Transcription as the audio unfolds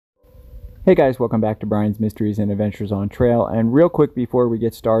Hey guys, welcome back to Brian's Mysteries and Adventures on Trail. And real quick before we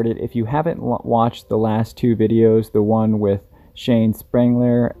get started, if you haven't watched the last two videos, the one with Shane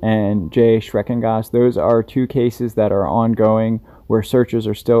Sprengler and Jay Schreckengoss, those are two cases that are ongoing, where searches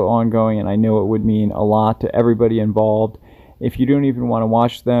are still ongoing, and I know it would mean a lot to everybody involved. If you don't even want to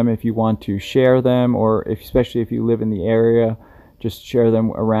watch them, if you want to share them, or especially if you live in the area, just share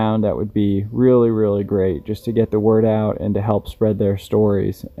them around. That would be really great, just to get the word out and to help spread their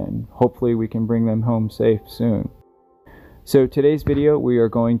stories, and hopefully we can bring them home safe soon. So today's video, we are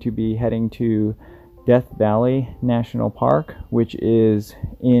going to be heading to Death Valley National Park, which is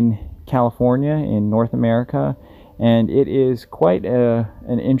in California in North America, and it is quite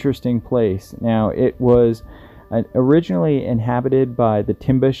an interesting place. Now, it was originally inhabited by the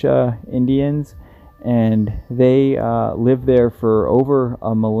Timbisha Indians, and they lived there for over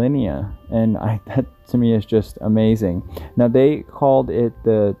a millennia, and that to me is just amazing. Now, they called it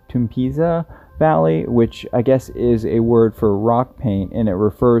the Tumpiza Valley, which I guess is a word for rock paint, and it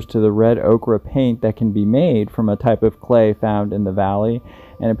refers to the red ochre paint that can be made from a type of clay found in the valley.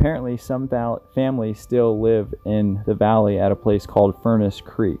 And apparently some families still live in the valley at a place called Furnace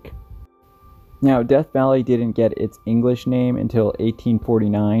Creek. Now, Death Valley didn't get its English name until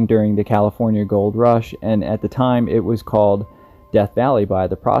 1849 during the California Gold Rush, and at the time it was called Death Valley by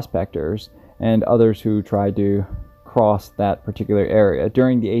the prospectors and others who tried to cross that particular area.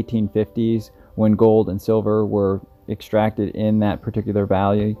 During the 1850s, when gold and silver were extracted in that particular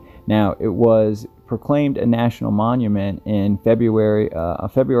valley, now it was proclaimed a national monument in February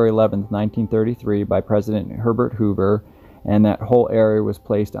 11th, 1933 by President Herbert Hoover, and that whole area was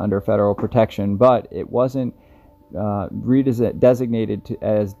placed under federal protection, but it wasn't designated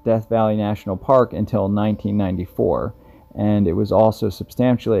as Death Valley National Park until 1994, and it was also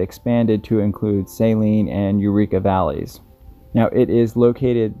substantially expanded to include Saline and Eureka valleys. Now, it is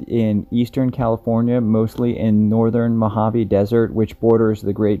located in eastern California, mostly in northern Mojave Desert, which borders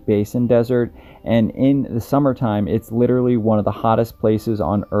the Great Basin Desert, and in the summertime it's literally one of the hottest places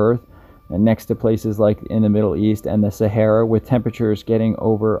on Earth, and next to places like in the Middle East and the Sahara, with temperatures getting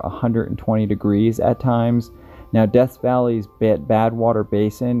over 120 degrees at times. Now, Death Valley's Badwater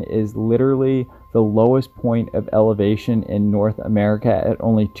Basin is literally the lowest point of elevation in North America at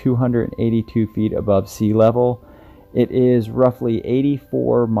only 282 feet above sea level. It is roughly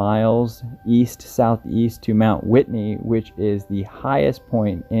 84 miles east-southeast to Mount Whitney, which is the highest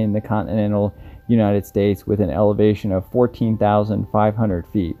point in the continental United States, with an elevation of 14,500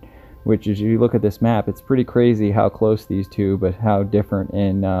 feet. Which, as you look at this map, it's pretty crazy how close these two, but how different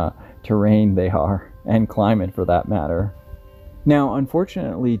in terrain they are, and climate for that matter. Now,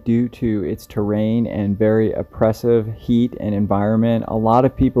 unfortunately, due to its terrain and very oppressive heat and environment, a lot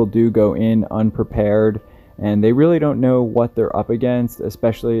of people do go in unprepared, and they really don't know what they're up against,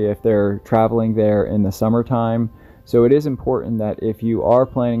 especially if they're traveling there in the summertime. So it is important that if you are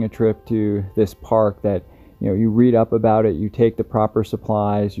planning a trip to this park, that you read up about it, you take the proper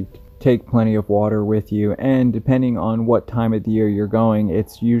supplies, you take plenty of water with you, and depending on what time of the year you're going,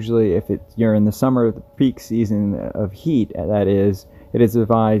 it's usually, if you're in the summer, the peak season of heat, that is, it is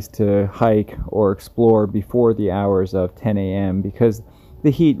advised to hike or explore before the hours of 10 a.m. because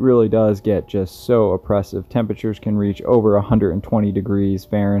the heat really does get just so oppressive. Temperatures can reach over 120 degrees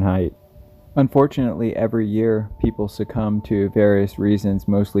Fahrenheit. Unfortunately, every year people succumb to various reasons,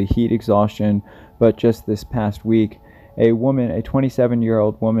 mostly heat exhaustion, but just this past week, a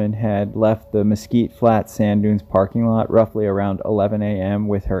 27-year-old woman had left the Mesquite Flat Sand Dunes parking lot roughly around 11 a.m.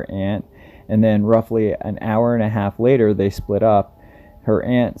 with her aunt, and then roughly an hour and a half later they split up. Her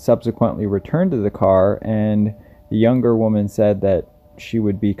aunt subsequently returned to the car, and the younger woman said that she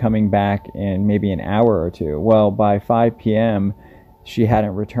would be coming back in maybe an hour or two. Well, by 5 p.m. she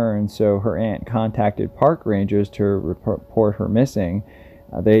hadn't returned, so her aunt contacted park rangers to report her missing.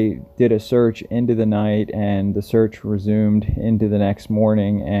 They did a search into the night, and the search resumed into the next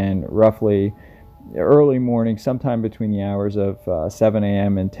morning, and roughly early morning, sometime between the hours of 7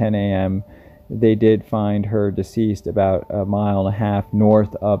 a.m. and 10 a.m., they did find her deceased about a mile and a half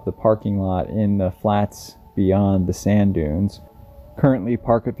north of the parking lot in the flats beyond the sand dunes. Currently,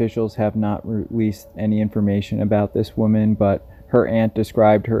 park officials have not released any information about this woman, but her aunt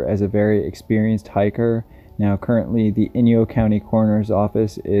described her as a very experienced hiker. Now, currently, the Inyo County Coroner's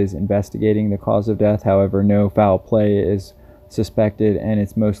Office is investigating the cause of death. However, no foul play is suspected, and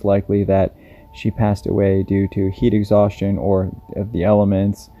it's most likely that she passed away due to heat exhaustion or of the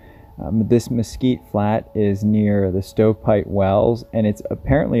elements. This Mesquite Flat is near the Stovepipe Wells, and it's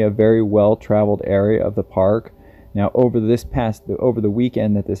apparently a very well-traveled area of the park. Now, over the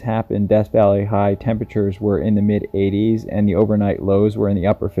weekend that this happened, Death Valley high temperatures were in the mid-80s, and the overnight lows were in the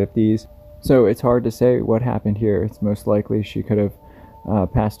upper 50s. So it's hard to say what happened here. It's most likely she could have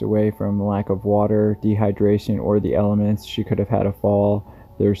passed away from lack of water, dehydration, or the elements. She could have had a fall.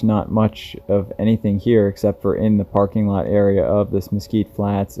 There's not much of anything here except for in the parking lot area of this Mesquite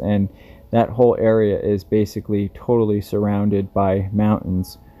Flats, and that whole area is basically totally surrounded by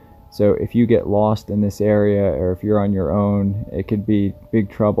mountains. So if you get lost in this area, or if you're on your own, it could be big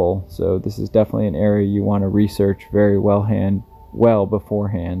trouble. So this is definitely an area you want to research very well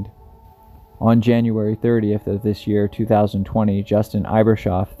beforehand. On January 30th of this year, 2020, Justin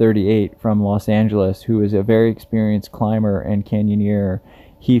Ibershoff, 38, from Los Angeles, who is a very experienced climber and canyoneer,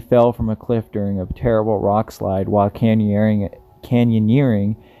 he fell from a cliff during a terrible rock slide while canyoneering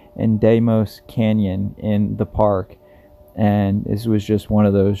in Deimos Canyon in the park. And this was just one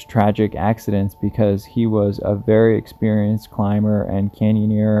of those tragic accidents because he was a very experienced climber and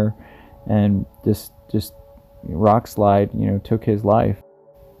canyoneer, and just rock slide, took his life.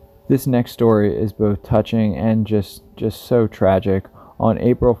 This next story is both touching and just so tragic. On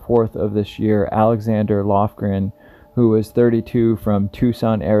April 4th of this year, Alexander Lofgren, who was 32, from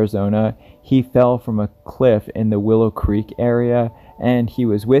Tucson, Arizona, he fell from a cliff in the Willow Creek area, and he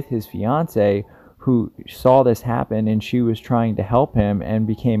was with his fiance, who saw this happen, and she was trying to help him and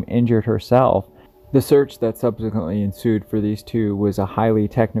became injured herself. The search that subsequently ensued for these two was a highly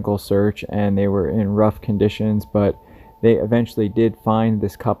technical search, and they were in rough conditions, but they eventually did find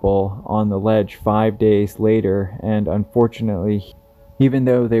this couple on the ledge 5 days later, and unfortunately, even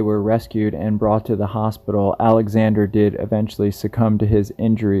though they were rescued and brought to the hospital, Alexander did eventually succumb to his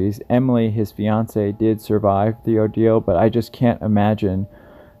injuries. Emily, his fiance, did survive the ordeal, but I just can't imagine,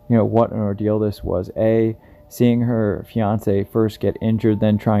 what an ordeal this was. Seeing her fiance first get injured,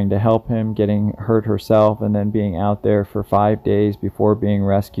 then trying to help him, getting hurt herself, and then being out there for 5 days before being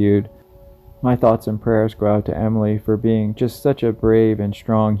rescued. My thoughts and prayers go out to Emily for being just such a brave and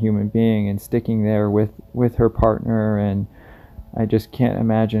strong human being and sticking there with her partner, and I just can't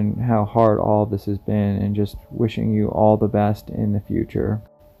imagine how hard all this has been, and just wishing you all the best in the future.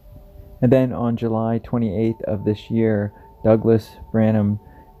 And then on July 28th of this year, Douglas Branham,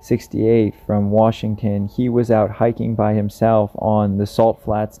 68, from Washington, he was out hiking by himself on the salt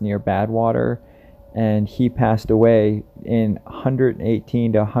flats near Badwater, and he passed away in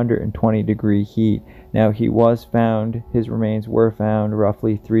 118 to 120 degree heat. Now, his remains were found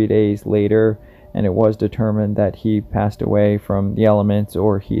roughly 3 days later, and it was determined that he passed away from the elements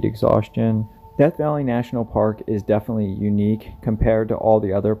or heat exhaustion. Death Valley National Park is definitely unique compared to all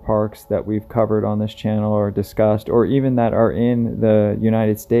the other parks that we've covered on this channel or discussed, or even that are in the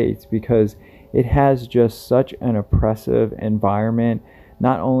United States, because it has just such an oppressive environment.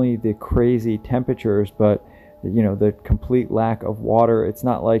 Not only the crazy temperatures, but the complete lack of water. It's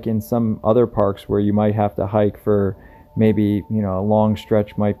not like in some other parks where you might have to hike for maybe a long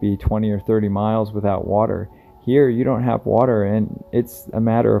stretch, might be 20 or 30 miles without water. Here you don't have water, and it's a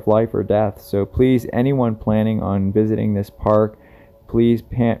matter of life or death. So please, anyone planning on visiting this park, please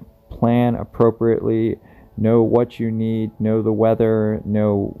plan appropriately. Know what you need, know the weather,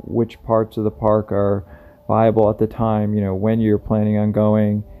 know which parts of the park are viable at the time, when you're planning on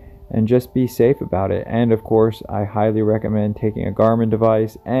going, and just be safe about it. And of course, I highly recommend taking a Garmin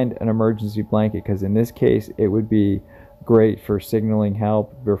device and an emergency blanket, because in this case it would be great for signaling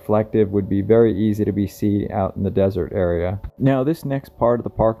help. Reflective, would be very easy to be seen out in the desert area. Now, this next part of the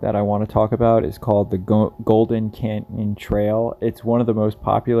park that I want to talk about is called the Golden Canyon Trail. It's one of the most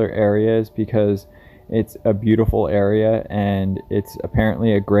popular areas because it's a beautiful area and it's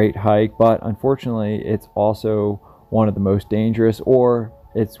apparently a great hike, but unfortunately it's also one of the most dangerous, or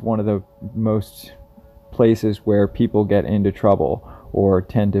it's one of the most places where people get into trouble or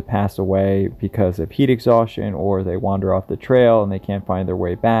tend to pass away because of heat exhaustion, or they wander off the trail and they can't find their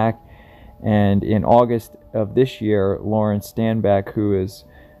way back. And in August of this year, Lawrence Stanback, who is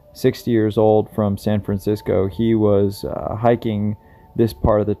 60 years old, from San Francisco, he was hiking this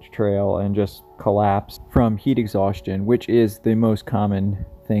part of the trail and just collapsed from heat exhaustion, which is the most common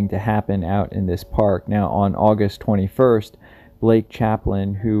thing to happen out in this park. Now, on August 21st, Blake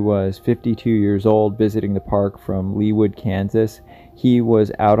Chaplin, who was 52 years old, visiting the park from Leawood, Kansas, he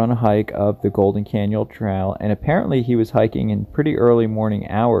was out on a hike of the Golden Canyon Trail, and apparently he was hiking in pretty early morning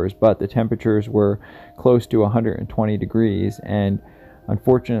hours, but the temperatures were close to 120 degrees, and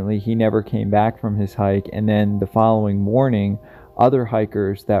unfortunately he never came back from his hike. And then the following morning, other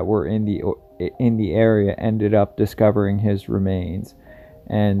hikers that were in the area ended up discovering his remains.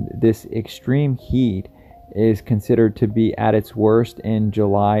 And this extreme heat is considered to be at its worst in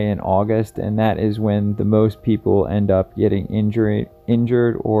July and August, and that is when the most people end up getting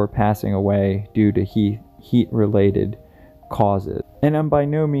injured or passing away due to heat related causes. And I'm by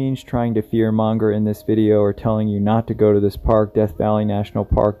no means trying to fearmonger in this video or telling you not to go to this park. Death Valley National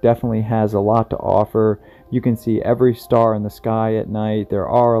Park definitely has a lot to offer. You can see every star in the sky at night. There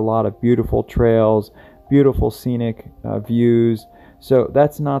are a lot of beautiful trails, beautiful scenic views. So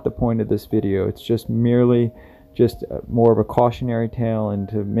that's not the point of this video. It's just merely more of a cautionary tale, and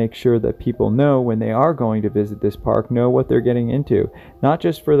to make sure that people know when they are going to visit this park, know what they're getting into. Not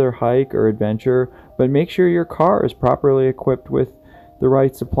just for their hike or adventure, but make sure your car is properly equipped with the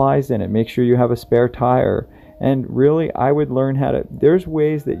right supplies in it. Make sure you have a spare tire. And really, I would learn how to, there's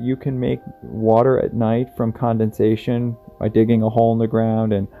ways that you can make water at night from condensation by digging a hole in the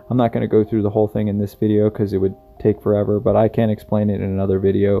ground. And I'm not going to go through the whole thing in this video because it would take forever, but I can explain it in another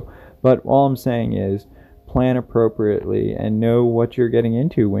video. But all I'm saying is, plan appropriately and know what you're getting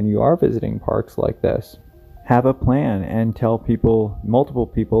into when you are visiting parks like this. Have a plan and tell people, multiple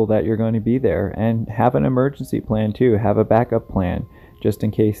people, that you're going to be there, and have an emergency plan too. Have a backup plan just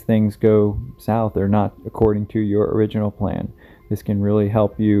in case things go south or not according to your original plan. This can really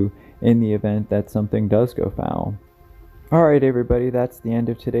help you in the event that something does go foul. Alright everybody, that's the end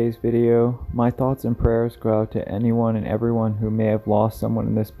of today's video. My thoughts and prayers go out to anyone and everyone who may have lost someone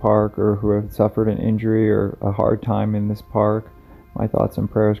in this park, or who have suffered an injury or a hard time in this park. My thoughts and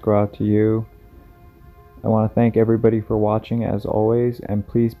prayers go out to you. I want to thank everybody for watching as always, and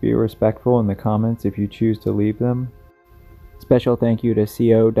please be respectful in the comments if you choose to leave them. Special thank you to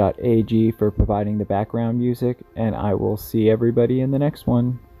co.ag for providing the background music, and I will see everybody in the next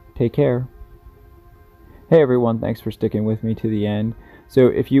one. Take care. Hey everyone, thanks for sticking with me to the end. So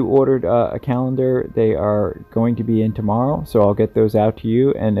if you ordered a calendar, they are going to be in tomorrow, so I'll get those out to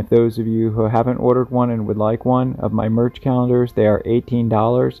you. And if those of you who haven't ordered one and would like one of my merch calendars, they are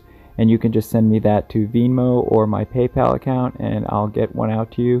 $18, and you can just send me that to Venmo or my PayPal account, and I'll get one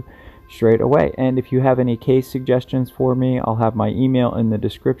out to you straight away. And if you have any case suggestions for me, I'll have my email in the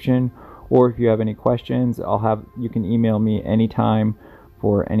description, or if you have any questions, you can email me anytime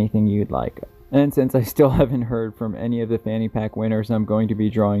for anything you'd like. And since I still haven't heard from any of the fanny pack winners, I'm going to be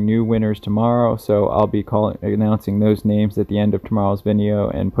drawing new winners tomorrow, so I'll be announcing those names at the end of tomorrow's video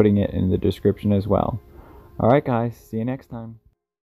and putting it in the description as well. Alright guys, see you next time.